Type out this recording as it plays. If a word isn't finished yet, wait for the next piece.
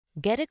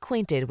Get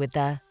acquainted with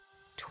the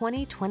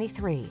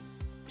 2023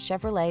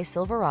 Chevrolet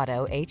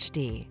Silverado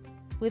HD.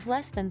 With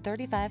less than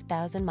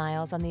 35,000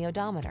 miles on the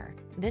odometer,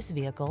 this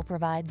vehicle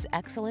provides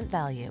excellent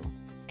value.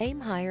 Aim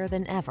higher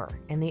than ever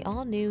in the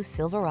all-new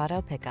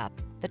Silverado pickup,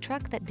 the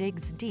truck that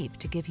digs deep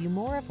to give you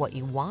more of what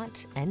you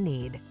want and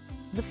need.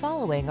 The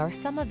following are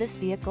some of this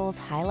vehicle's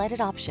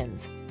highlighted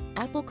options: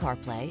 Apple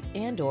CarPlay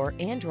and/or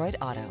Android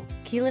Auto,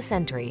 keyless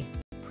entry,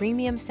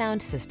 premium sound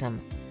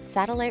system,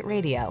 satellite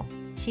radio,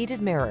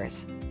 heated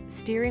mirrors,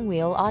 steering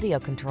wheel audio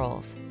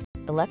controls,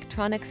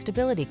 electronic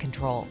stability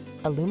control,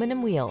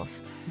 aluminum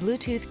wheels,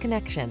 Bluetooth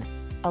connection,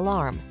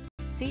 alarm.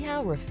 See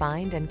how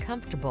refined and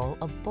comfortable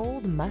a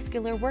bold,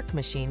 muscular work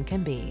machine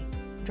can be.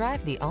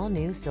 Drive the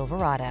all-new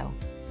Silverado.